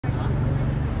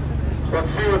Let's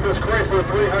see what this Chrysler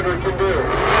 300 can do.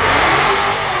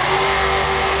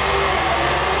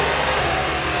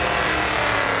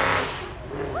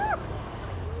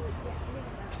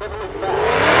 It's definitely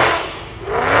fast.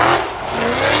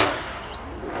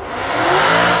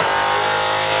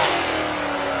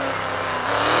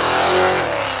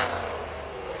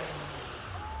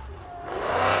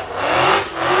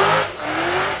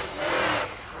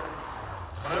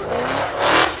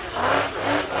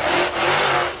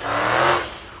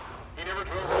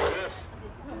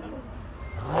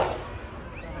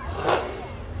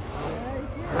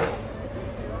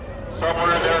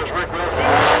 Somewhere in there is Rick Wilson,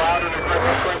 allowed an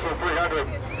aggressive Chrysler 300.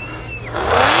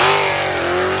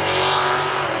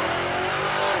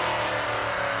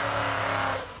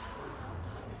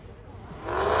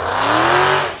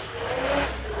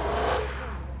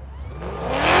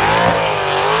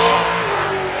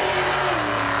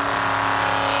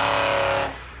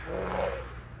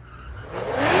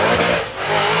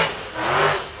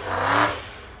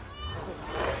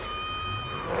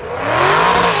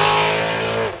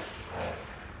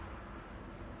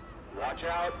 Watch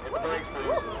out, hit the brakes,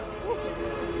 please.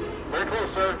 Very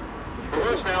close, sir.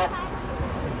 Reverse now.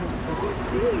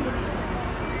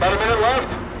 About a minute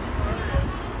left.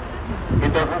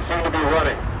 It doesn't seem to be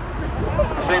running.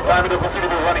 At the same time, it doesn't seem to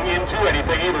be running into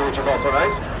anything either, which is also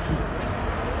nice.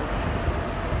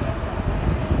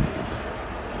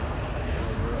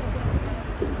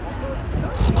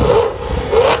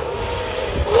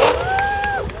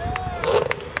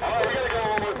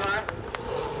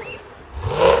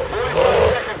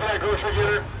 Grocery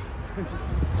getter.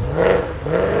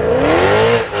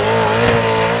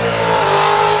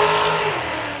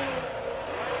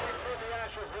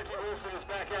 Ricky Wilson is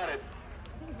back at it.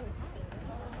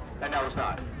 And now he's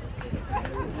not.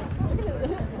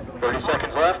 30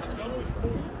 seconds left.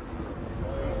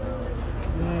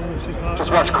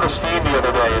 Just watched Christine the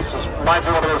other day. This reminds me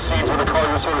of one of those scenes where the car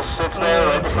just sort of sits there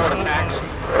right before it attacks.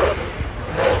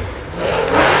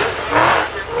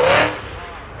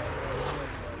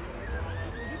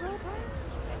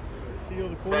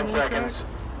 10 seconds.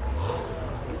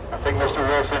 I think Mr.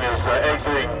 Wilson is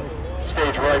exiting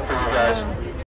stage right for you guys.